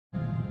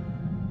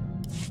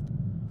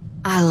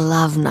I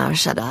love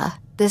Shaddaa.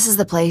 This is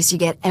the place you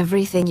get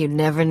everything you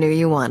never knew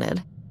you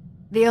wanted.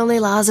 The only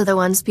laws are the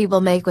ones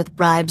people make with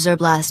bribes or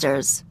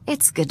blasters.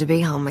 It's good to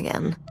be home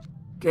again.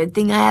 Good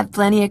thing I have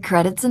plenty of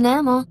credits and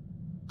ammo.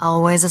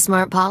 Always a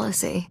smart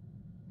policy.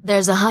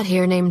 There's a hut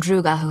here named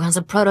Druga who has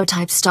a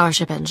prototype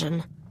starship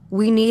engine.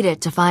 We need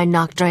it to find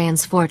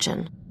Nocdrayan's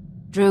fortune.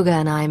 Druga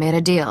and I made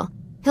a deal.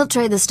 He'll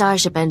trade the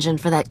starship engine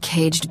for that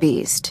caged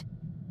beast.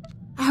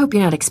 I hope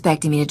you're not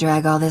expecting me to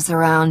drag all this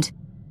around.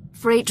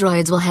 Freight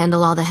droids will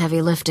handle all the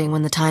heavy lifting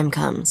when the time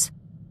comes.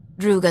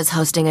 Druga's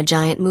hosting a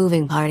giant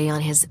moving party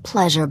on his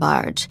pleasure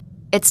barge.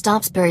 It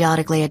stops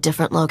periodically at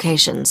different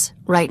locations.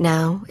 Right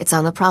now, it's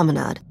on the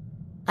promenade.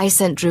 I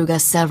sent Druga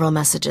several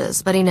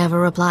messages, but he never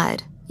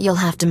replied. You'll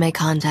have to make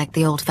contact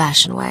the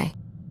old-fashioned way.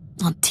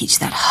 I'll teach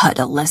that hut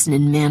a lesson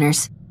in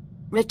manners.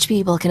 Rich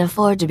people can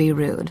afford to be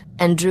rude,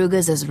 and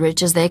Druga's as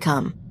rich as they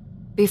come.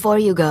 Before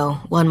you go,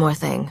 one more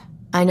thing.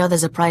 I know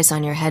there's a price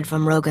on your head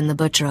from Rogan the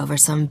Butcher over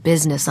some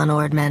business on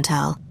Ord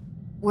Mantell.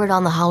 Word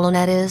on the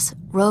HoloNet is,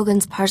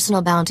 Rogan's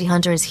personal bounty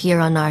hunter is here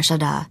on Nar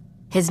Shaddaa.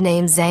 His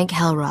name's Zank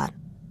Helrot.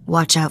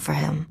 Watch out for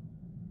him.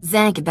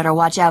 Zank had better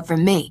watch out for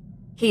me.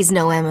 He's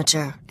no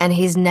amateur, and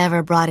he's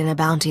never brought in a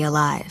bounty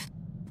alive.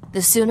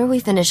 The sooner we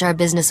finish our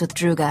business with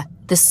Druga,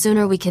 the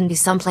sooner we can be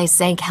someplace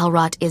Zank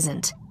Helrot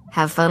isn't.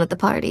 Have fun at the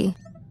party.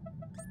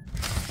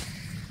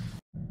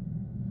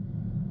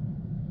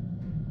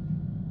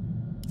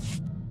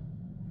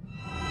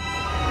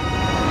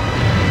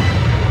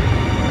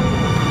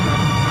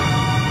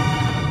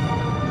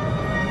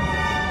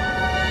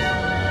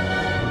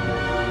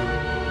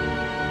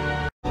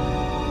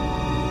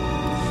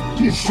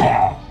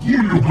 Tussa,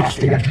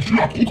 muljublastova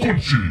kikila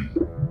kukonci.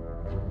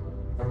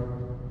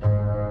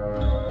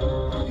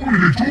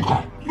 Ulili joka,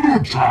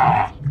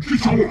 lucha,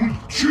 kisawo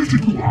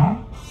chijitua.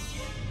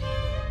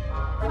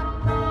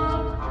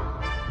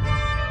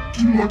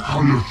 Kila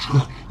kalyachka,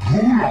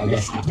 rola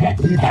waskatwa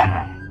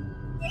puhana.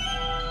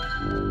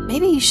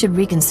 Maybe you should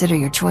reconsider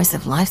your choice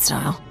of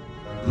lifestyle.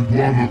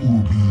 Edwana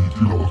ubi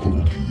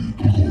tilawakologi,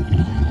 togo.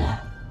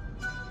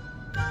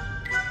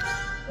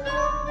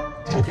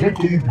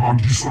 Sapoko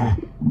magisa,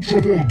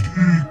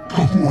 sapogi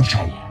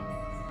kafuochawa.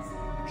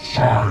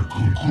 Sai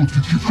kun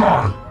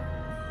kutikifai.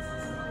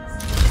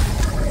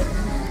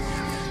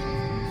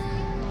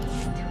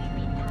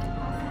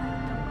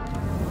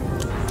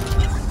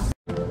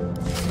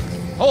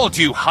 Hold,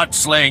 you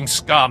hut-slaying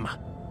scum!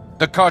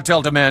 The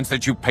cartel demands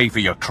that you pay for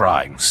your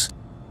crimes.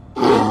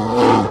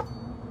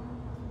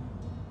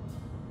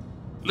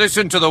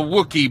 Listen to the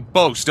Wookiee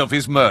boast of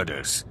his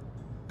murders.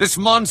 This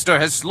monster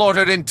has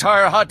slaughtered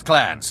entire hut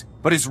clans,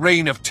 but his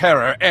reign of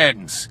terror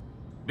ends.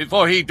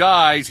 Before he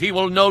dies, he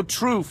will know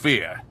true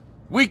fear.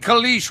 We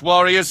Kaleesh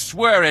warriors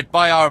swear it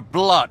by our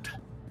blood.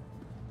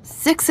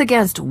 6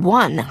 against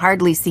 1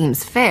 hardly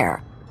seems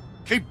fair.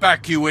 Keep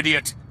back, you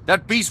idiot!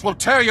 That beast will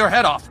tear your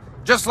head off,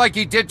 just like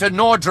he did to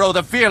Nordro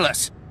the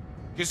Fearless.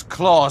 His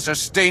claws are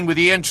stained with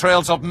the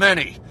entrails of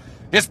many.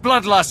 His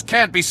bloodlust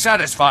can't be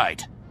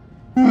satisfied.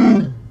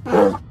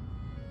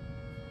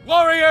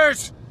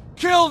 Warriors!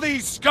 Kill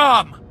these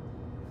scum!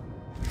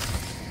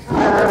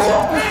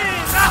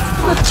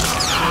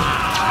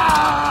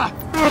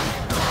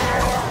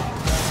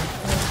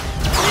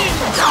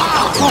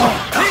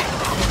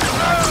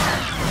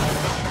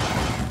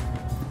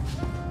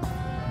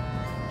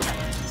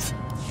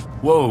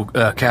 Whoa,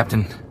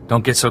 Captain.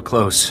 Don't get so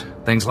close.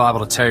 Thing's liable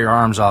to tear your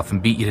arms off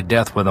and beat you to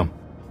death with them.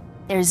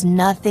 There's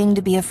nothing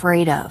to be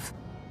afraid of.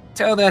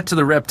 Tell that to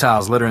the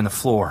reptiles littering the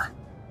floor.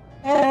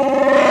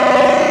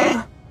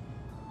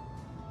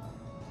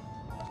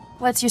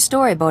 What's your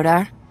story,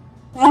 Bodar?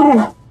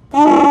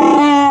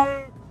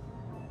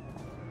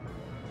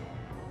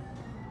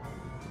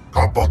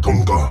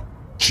 Kapatonga,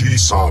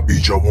 chisa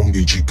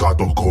bijawongi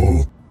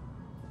chikatoko.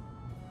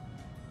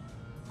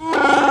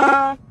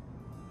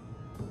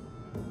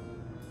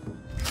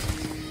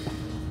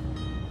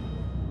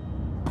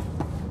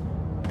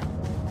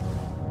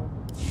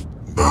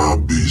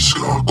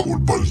 Nabiska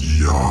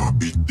kulbalia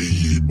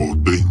bidi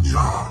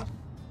bodenya.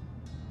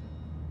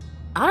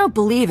 I don't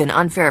believe in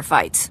unfair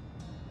fights.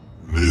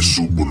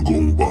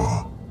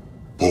 Nesubulgomba,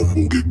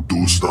 pombugig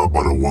tusta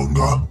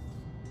parawanga.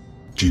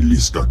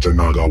 Chiliska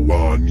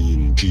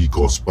chanagawanin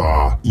chikos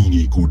pa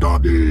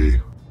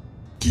inikudade.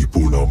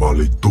 Kipuna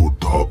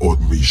maletota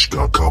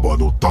odmishka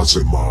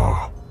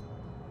kabanotasema.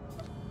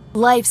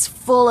 Life's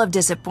full of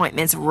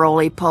disappointments,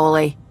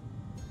 roly-poly.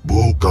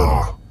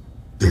 Boka,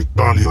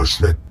 Italia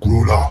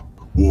shnekrula,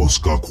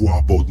 woska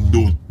kwapot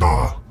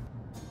nuta.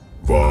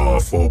 Va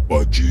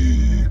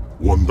fopaji,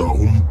 wanda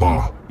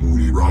humpa,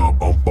 mulira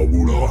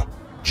pampawula.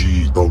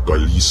 Ji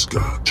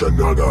Donkaliska,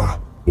 Chanaga,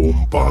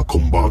 Pompa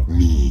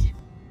Kombagni.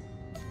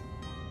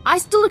 I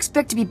still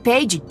expect to be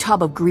paid, you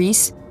tub of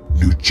grease.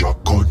 Nucha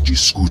Konji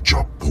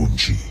Skucha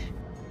Punchi.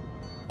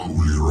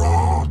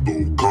 Kulira do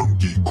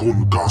Gangi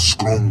Konga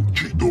Skrong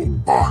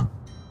Chidoba.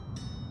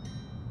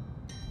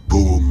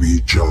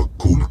 Domicha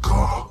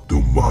Kulka,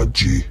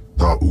 Domaji,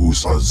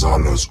 Taus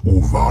Azalas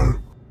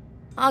Uval.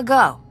 I'll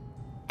go.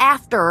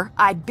 after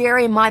I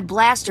bury my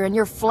blaster in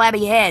your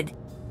flabby head.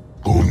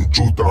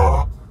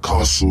 Conchuta,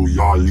 kaso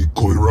yali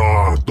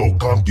koira,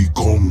 tokanti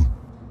kong.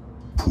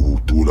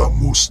 Putula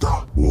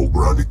musta,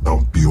 wobrani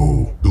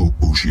tampio, do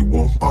pushi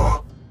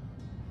wompa.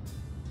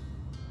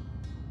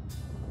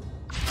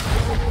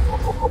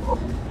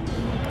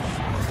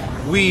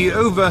 We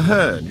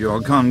overheard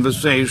your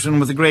conversation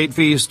with the Great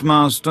Feast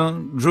Master.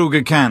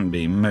 Druga can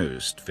be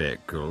most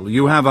fickle.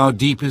 You have our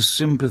deepest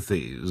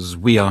sympathies,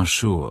 we are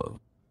sure.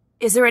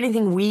 Is there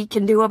anything we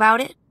can do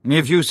about it?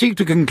 If you seek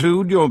to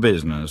conclude your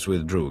business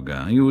with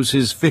Druga, use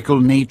his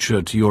fickle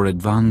nature to your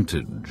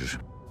advantage.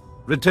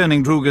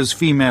 Returning Druga's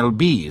female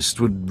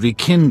beast would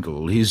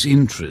rekindle his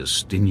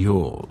interest in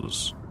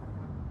yours.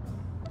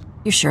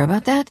 You sure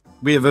about that?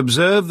 We have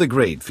observed the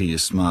Great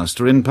Feast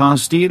Master in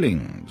past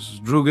dealings.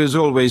 Druga is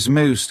always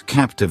most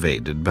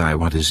captivated by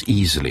what is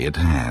easily at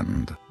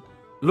hand.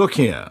 Look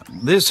here.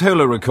 This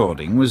holo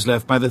recording was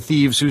left by the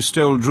thieves who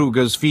stole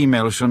Druga's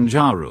female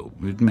Shanjaru.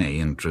 It may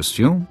interest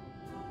you.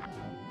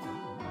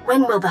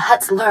 When will the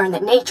Hutts learn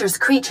that nature's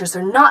creatures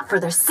are not for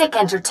their sick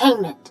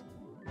entertainment?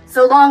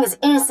 So long as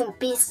innocent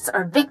beasts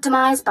are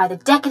victimized by the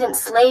decadent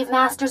slave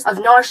masters of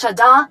Nar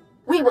Shaddaa,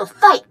 we will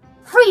fight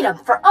freedom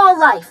for all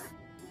life.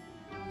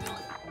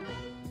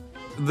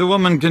 The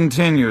woman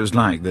continues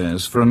like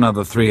this for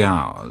another 3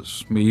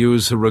 hours. We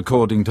use her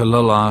recording to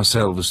lull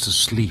ourselves to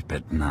sleep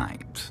at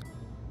night.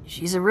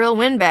 She's a real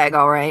windbag,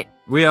 all right.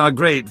 We are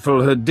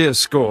grateful her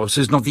discourse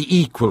is not the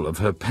equal of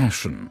her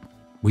passion.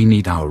 We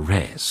need our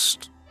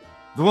rest.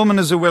 The woman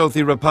is a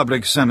wealthy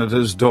Republic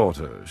senator's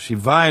daughter. She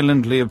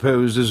violently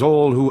opposes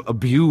all who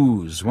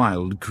abuse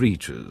wild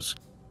creatures.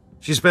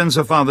 She spends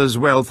her father's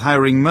wealth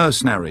hiring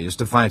mercenaries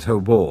to fight her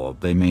war.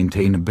 They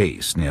maintain a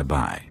base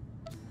nearby.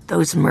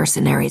 Those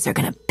mercenaries are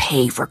gonna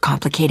pay for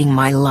complicating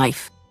my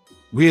life.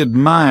 We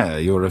admire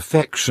your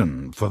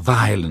affection for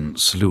violent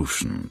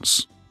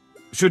solutions.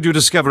 Should you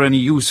discover any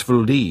useful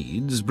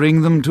leads,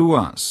 bring them to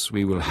us.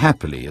 We will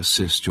happily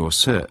assist your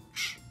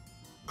search.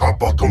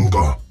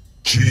 Kapatonga,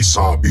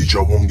 chisa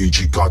bijawongi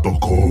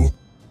chikatoko.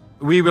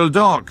 We will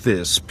dock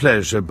this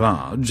pleasure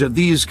barge at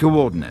these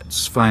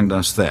coordinates. Find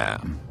us there.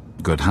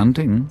 Good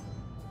hunting.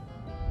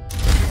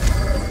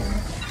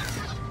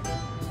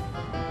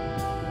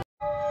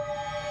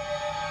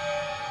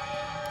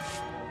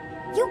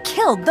 You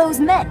killed those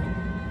men.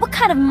 What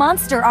kind of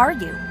monster are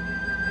you?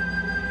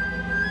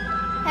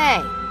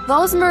 Hey,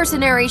 those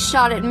mercenaries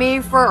shot at me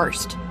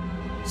first.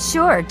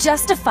 Sure,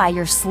 justify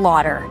your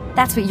slaughter.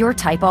 That's what your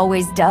type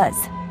always does.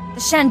 The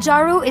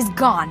Shanjaru is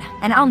gone,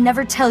 and I'll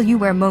never tell you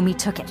where Momi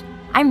took it.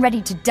 I'm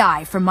ready to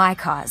die for my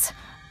cause.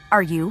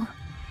 Are you?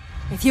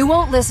 If you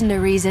won't listen to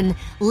reason,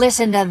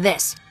 listen to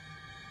this.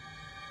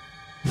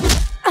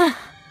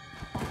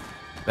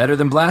 Better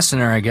than blasting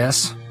her, I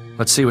guess.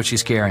 Let's see what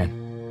she's carrying.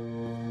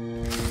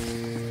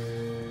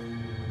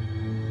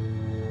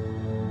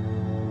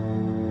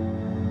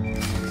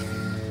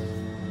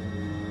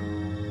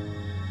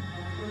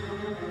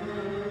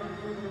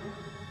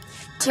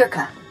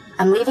 Tirka,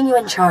 I'm leaving you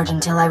in charge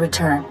until I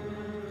return.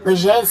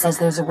 Leger says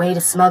there's a way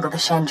to smuggle the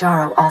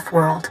Shanjaru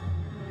off-world.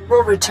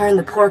 We'll return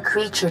the poor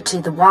creature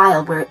to the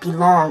wild where it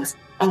belongs,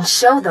 and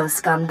show those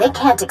scum they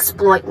can't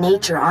exploit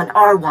nature on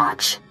our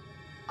watch.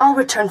 I'll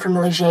return from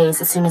Leger's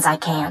as soon as I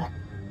can.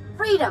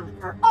 Freedom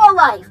for all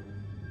life!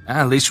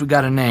 At least we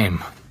got a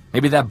name.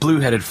 Maybe that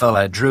blue-headed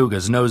fella at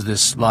Druga's knows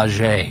this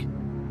Leger.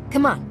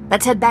 Come on,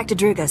 let's head back to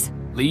Druga's.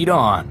 Lead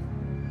on.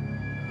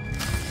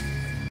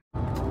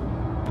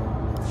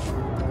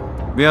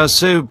 We are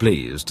so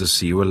pleased to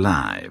see you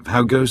alive.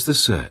 How goes the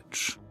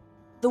search?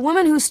 The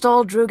woman who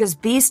stole Druga's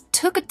beast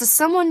took it to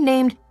someone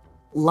named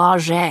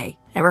Leger.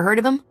 Ever heard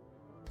of him?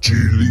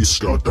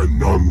 Chiliska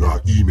tananga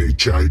ime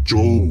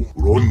chaijo,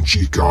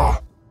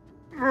 ronchika.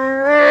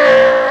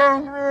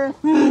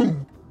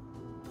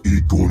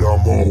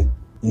 Ikunamo,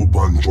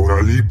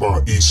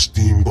 ubanjoralipa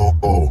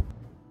istimbo.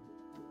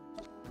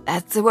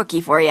 That's a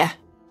Wookiee for you.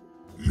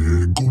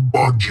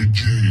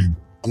 Yegubajiji,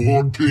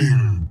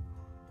 Gorting.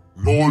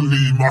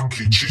 Noli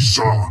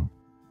makichisa.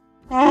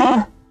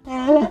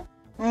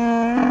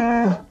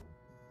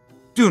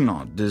 Do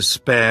not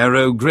despair,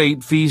 O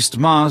Great Feast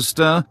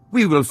Master.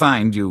 We will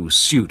find you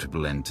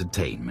suitable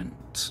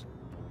entertainment.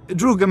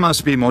 Druga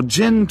must be more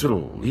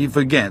gentle. He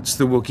forgets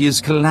the Wookiee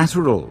is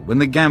collateral. When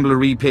the gambler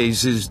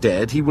repays his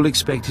debt, he will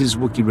expect his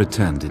Wookiee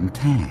returned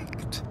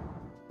intact.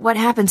 What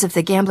happens if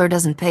the gambler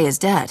doesn't pay his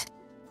debt?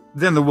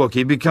 Then the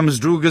Wookiee becomes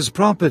Druga's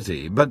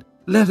property, but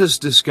let us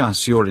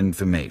discuss your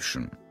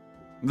information.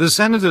 The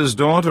senator's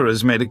daughter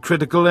has made a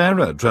critical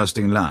error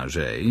trusting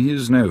Leger. He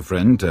is no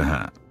friend to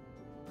her.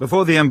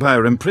 Before the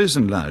Empire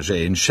imprisoned Leger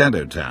in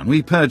Shadowtown,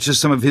 we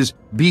purchased some of his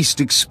beast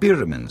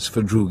experiments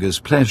for Druga's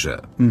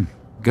pleasure.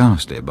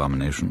 Ghastly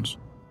abominations.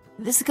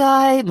 This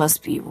guy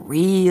must be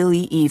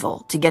really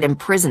evil to get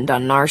imprisoned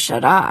on Nar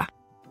Shaddaa.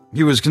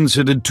 He was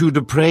considered too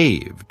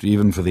depraved,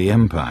 even for the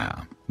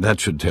Empire. That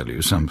should tell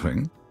you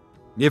something.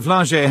 If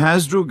Leger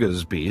has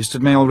Druga's beast,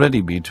 it may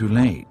already be too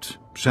late.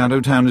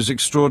 Shadowtown is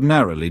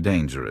extraordinarily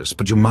dangerous,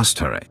 but you must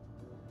hurry.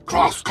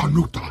 Kras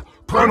kanuta,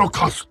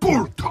 prenokas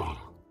purta.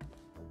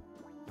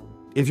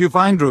 If you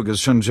find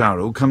Druga's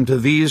Shanjaru, come to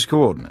these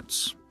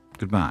coordinates.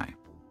 Goodbye.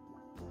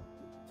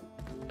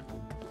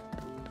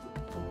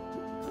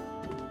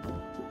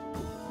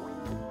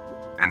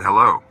 And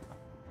hello.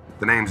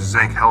 The name's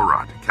Zank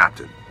Hellrot,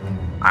 Captain.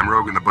 I'm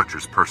Rogan the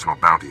Butcher's personal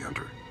bounty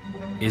hunter.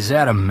 Is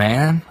that a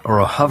man or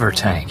a hover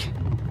tank?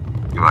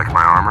 You like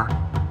my armor?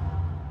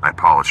 I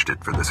polished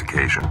it for this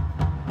occasion.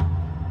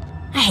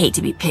 I hate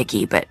to be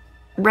picky, but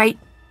right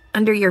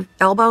under your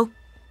elbow,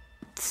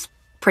 it's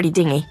pretty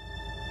dingy.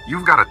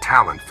 You've got a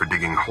talent for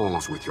digging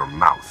holes with your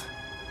mouth.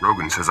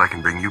 Rogan says I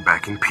can bring you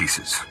back in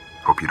pieces.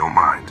 Hope you don't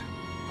mind.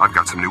 I've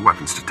got some new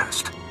weapons to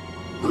test.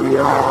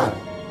 You've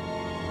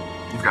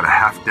got a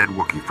half-dead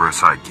Wookiee for a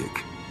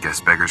sidekick. Guess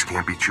beggars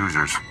can't be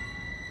choosers.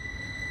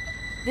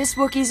 This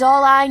Wookiee's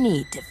all I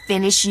need to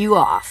finish you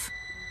off.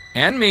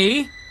 And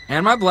me.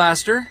 And my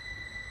blaster.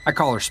 I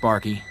call her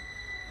Sparky.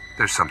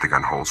 There's something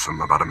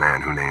unwholesome about a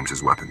man who names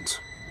his weapons.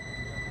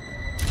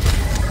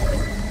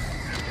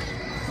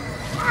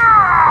 You're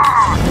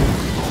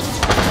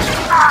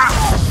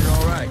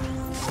all right.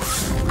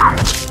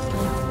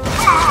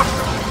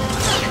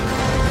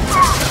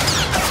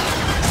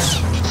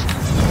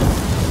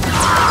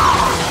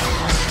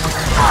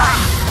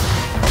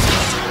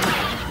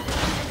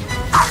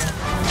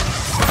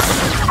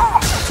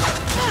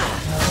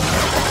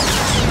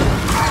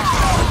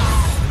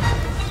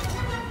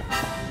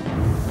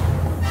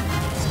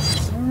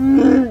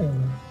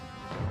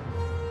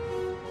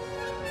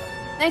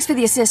 Thanks for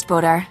the assist,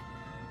 Bodar.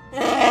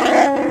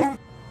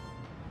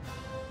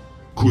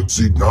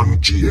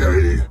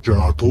 Kutsinanchie,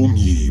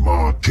 Jatomi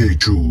ma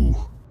Techu.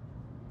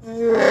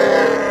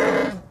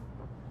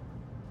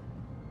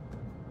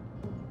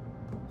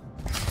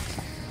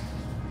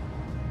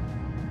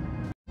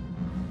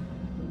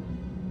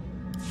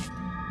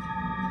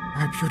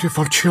 My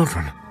beautiful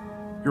children.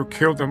 You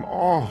killed them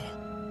all.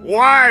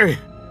 Why?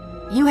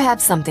 You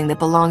have something that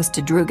belongs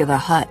to Druga the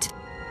Hutt.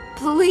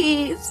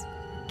 Please,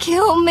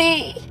 kill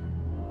me.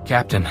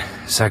 Captain,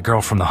 it's that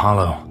girl from the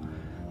Hollow.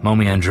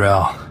 Momi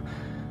Andrell.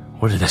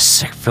 What did the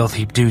sick filth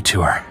heap do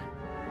to her?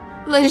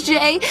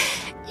 Leger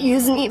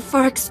used me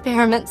for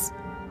experiments.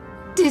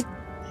 Did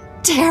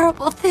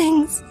terrible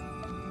things.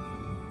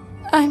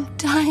 I'm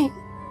dying.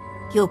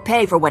 He'll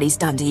pay for what he's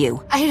done to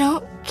you. I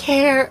don't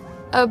care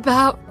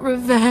about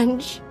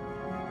revenge.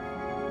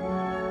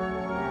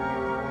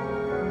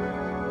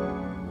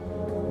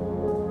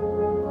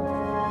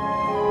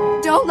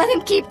 Don't let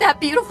him keep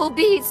that beautiful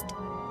beast.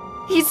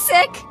 He's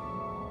sick.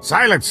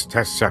 Silence,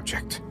 test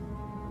subject.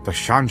 The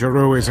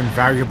Shanjaru is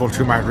invaluable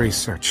to my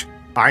research.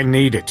 I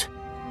need it.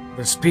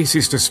 The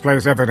species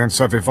displays evidence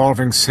of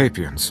evolving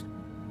sapiens.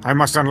 I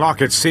must unlock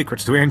its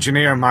secrets to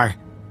engineer my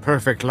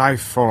perfect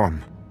life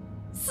form.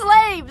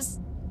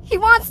 Slaves! He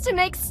wants to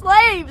make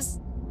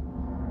slaves!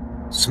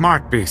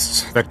 Smart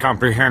beasts that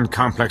comprehend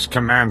complex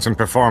commands and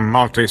perform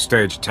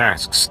multi-stage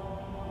tasks.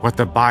 What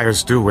the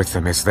buyers do with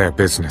them is their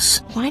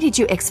business. Why did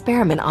you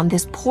experiment on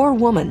this poor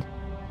woman?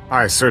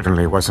 I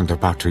certainly wasn't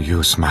about to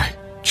use my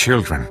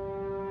children.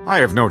 I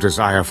have no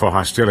desire for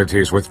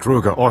hostilities with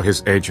Druga or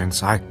his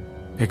agents. I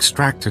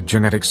extracted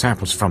genetic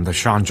samples from the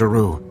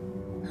Shanjaru.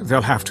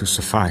 They'll have to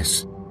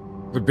suffice.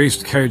 The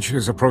beast cage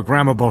is a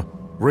programmable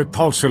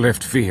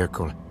repulsor-lift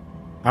vehicle.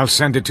 I'll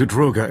send it to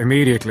Druga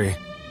immediately.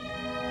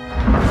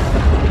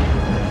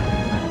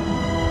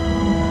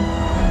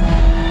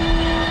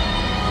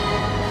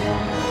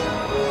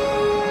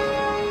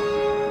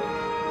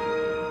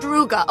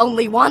 Druga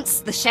only wants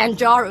the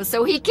Shanjaru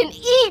so he can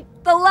eat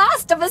the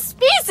last of a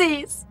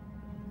species!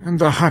 And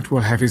the Hutt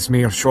will have his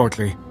meal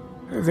shortly.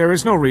 There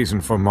is no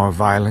reason for more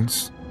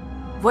violence.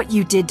 What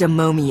you did to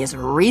Momi is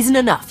reason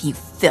enough, you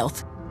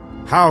filth.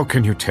 How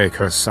can you take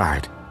her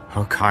side?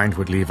 Her kind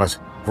would leave us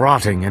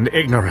rotting in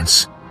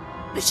ignorance.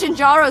 The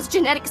Shanjaru's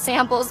genetic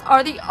samples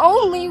are the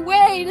only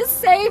way to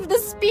save the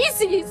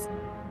species!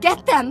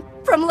 Get them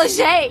from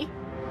Leger!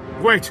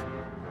 Wait!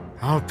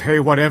 I'll pay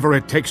whatever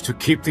it takes to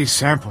keep these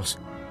samples.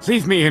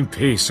 Leave me in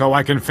peace so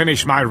I can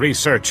finish my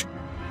research.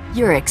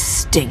 You're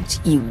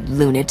extinct, you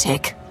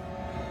lunatic.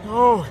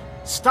 Oh,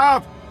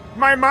 stop!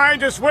 My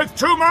mind is worth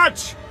too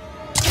much!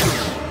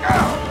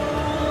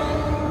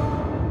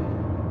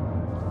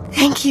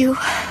 Thank you.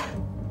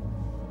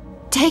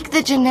 Take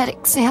the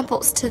genetic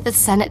samples to the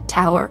Senate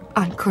Tower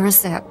on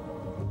Coruscant.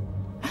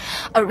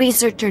 A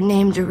researcher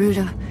named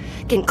Daruda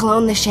can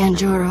clone the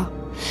Shanjaru,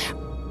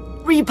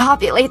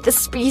 repopulate the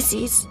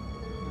species.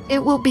 It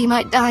will be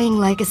my dying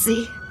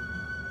legacy.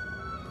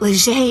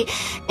 Leger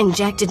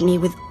injected me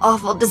with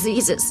awful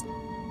diseases.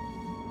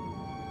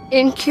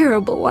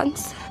 Incurable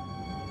ones.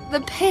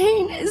 The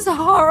pain is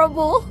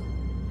horrible.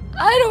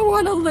 I don't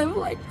want to live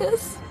like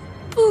this.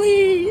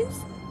 Please,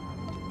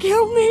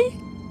 kill me.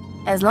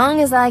 As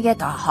long as I get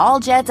the haul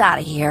jets out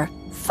of here,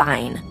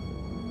 fine.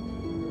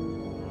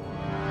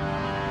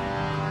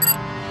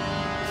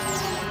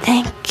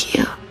 Thank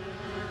you.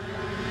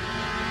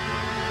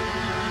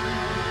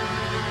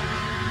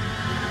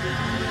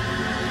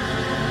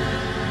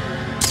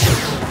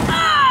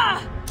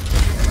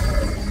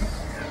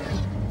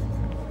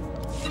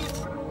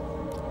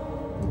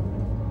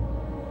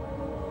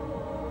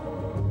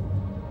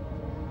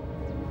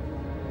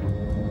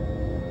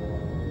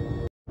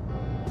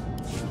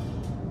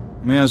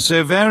 We are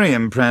so very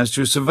impressed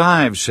you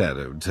survived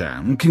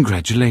Shadowtown.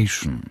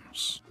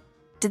 Congratulations.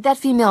 Did that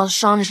female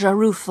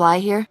Shanjaroo fly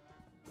here?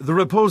 The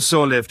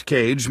repulsor lift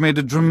cage made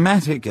a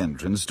dramatic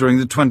entrance during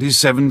the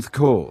 27th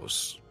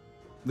course.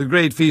 The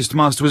Great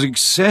Feastmaster was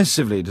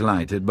excessively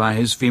delighted by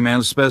his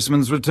female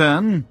specimen's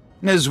return.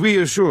 As we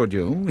assured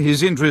you,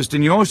 his interest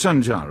in your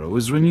Shanjaro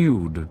was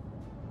renewed.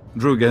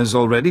 Druga has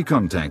already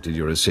contacted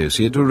your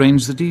associate to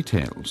arrange the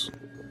details.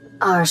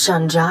 Our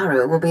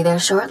Shanjaru will be there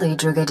shortly,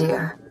 Druga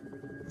dear.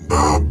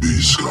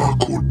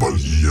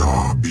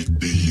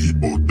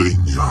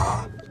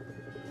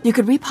 You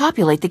could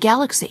repopulate the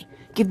galaxy.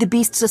 Give the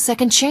beasts a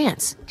second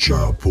chance.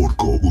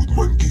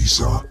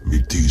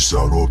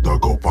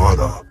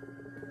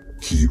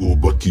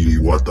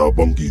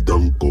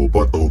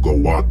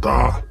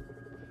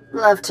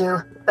 Love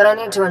to, but I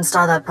need to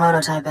install that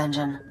prototype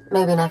engine.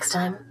 Maybe next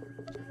time?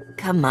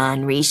 Come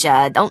on,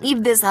 Risha. Don't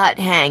leave this hut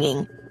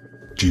hanging.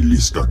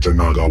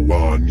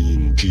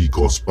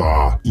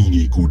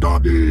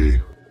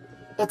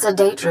 It's a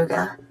date,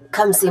 Druga.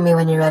 Come see me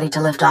when you're ready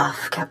to lift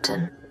off,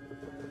 Captain.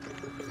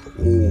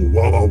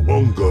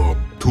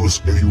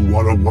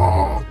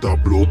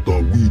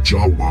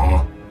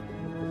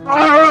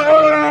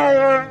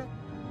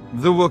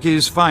 The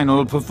Wookiee's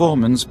final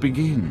performance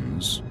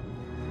begins.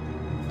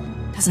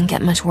 Doesn't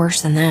get much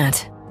worse than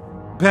that.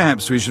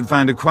 Perhaps we should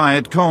find a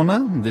quiet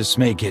corner. This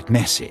may get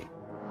messy.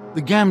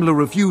 The gambler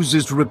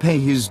refuses to repay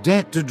his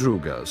debt to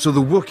Druga, so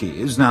the Wookiee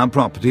is now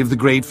property of the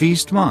Great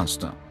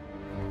Feastmaster.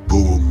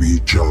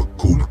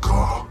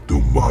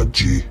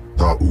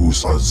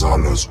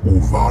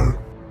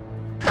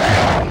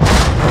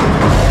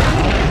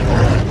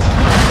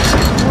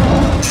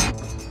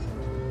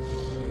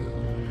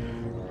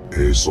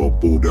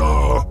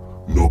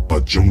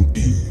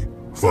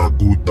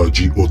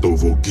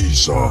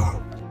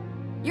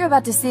 You're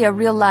about to see a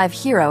real live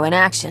hero in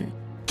action.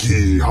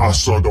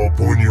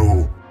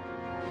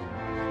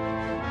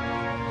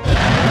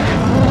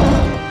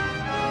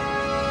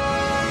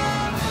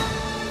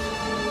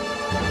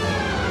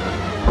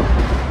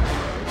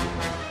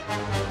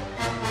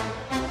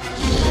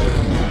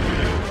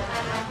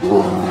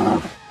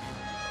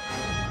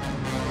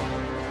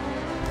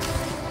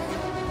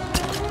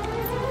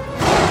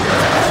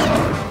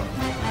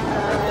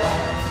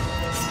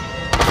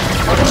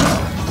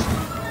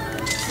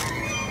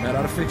 That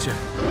ought to fix you.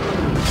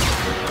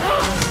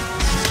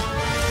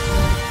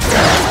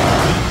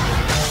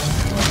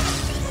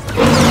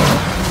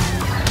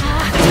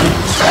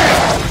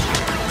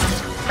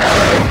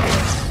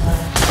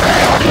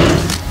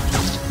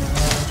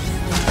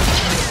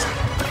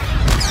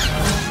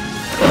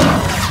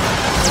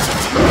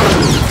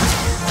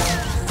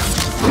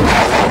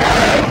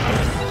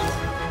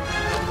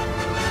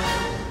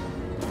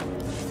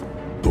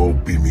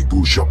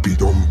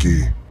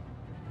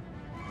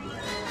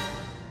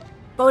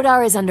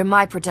 SWTOR is under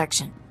my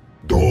protection.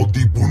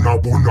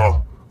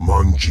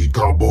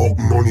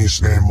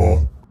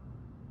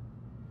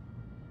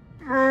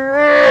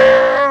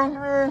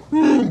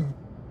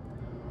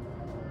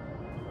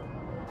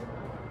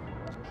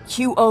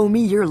 You owe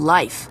me your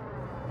life.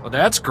 Well,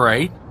 that's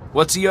great.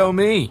 What's he owe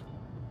me?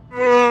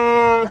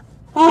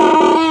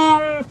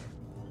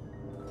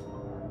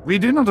 We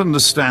do not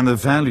understand the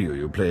value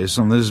you place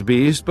on this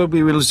beast, but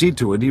we will see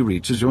to it he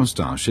reaches your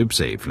starship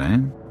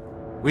safely.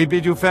 We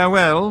bid you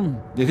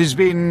farewell. It has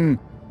been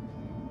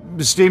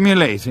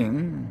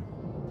stimulating.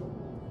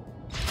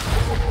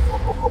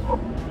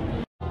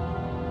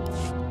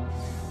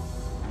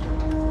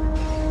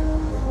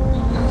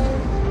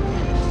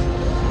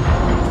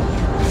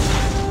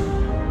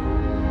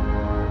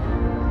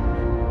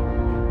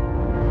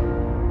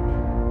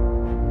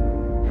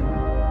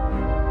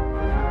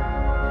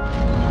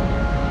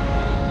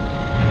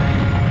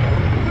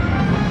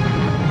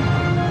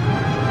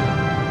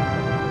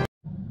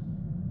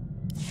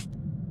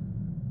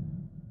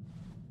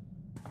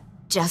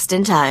 Just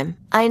in time.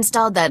 I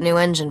installed that new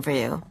engine for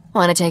you.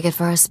 Want to take it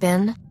for a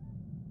spin?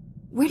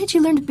 Where did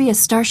you learn to be a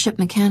starship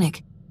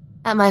mechanic?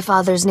 At my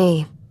father's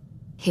knee.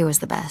 He was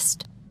the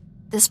best.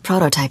 This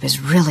prototype is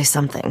really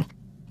something.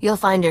 You'll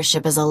find your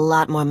ship is a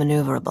lot more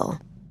maneuverable.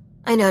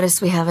 I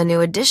noticed we have a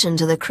new addition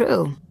to the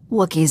crew.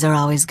 Wookiees are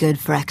always good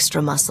for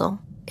extra muscle.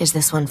 Is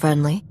this one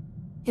friendly?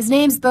 His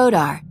name's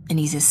SWTOR, and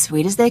he's as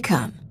sweet as they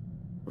come.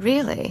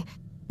 Really?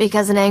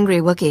 Because an angry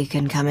Wookiee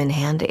can come in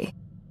handy.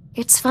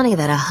 It's funny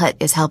that a Hutt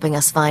is helping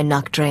us find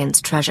Nock Drain's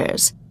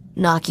treasures.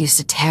 Nock used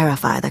to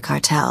terrify the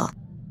cartel.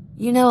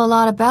 You know a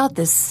lot about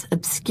this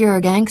obscure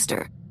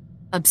gangster.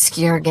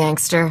 Obscure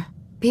gangster?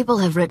 People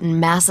have written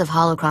massive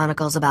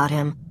holochronicles about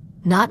him.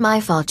 Not my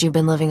fault you've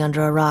been living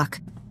under a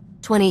rock.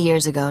 20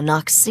 years ago,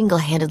 Nock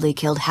single-handedly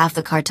killed half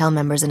the cartel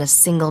members in a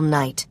single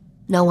night.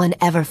 No one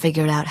ever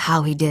figured out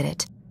how he did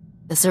it.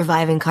 The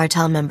surviving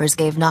cartel members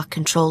gave Nock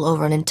control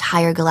over an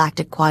entire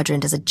galactic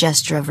quadrant as a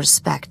gesture of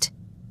respect.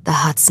 The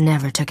Hutts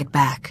never took it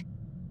back.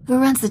 Who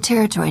runs the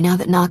territory now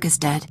that Nock is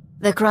dead?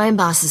 The crime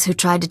bosses who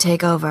tried to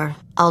take over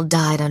all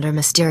died under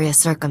mysterious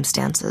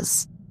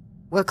circumstances.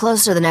 We're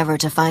closer than ever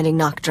to finding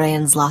Nock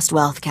Drain's lost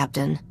wealth,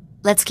 Captain.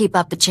 Let's keep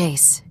up the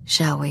chase,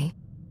 shall we?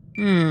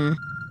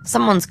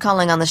 Someone's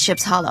calling on the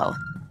ship's hollow.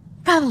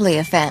 Probably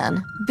a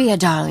fan. Be a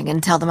darling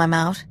and tell them I'm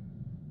out.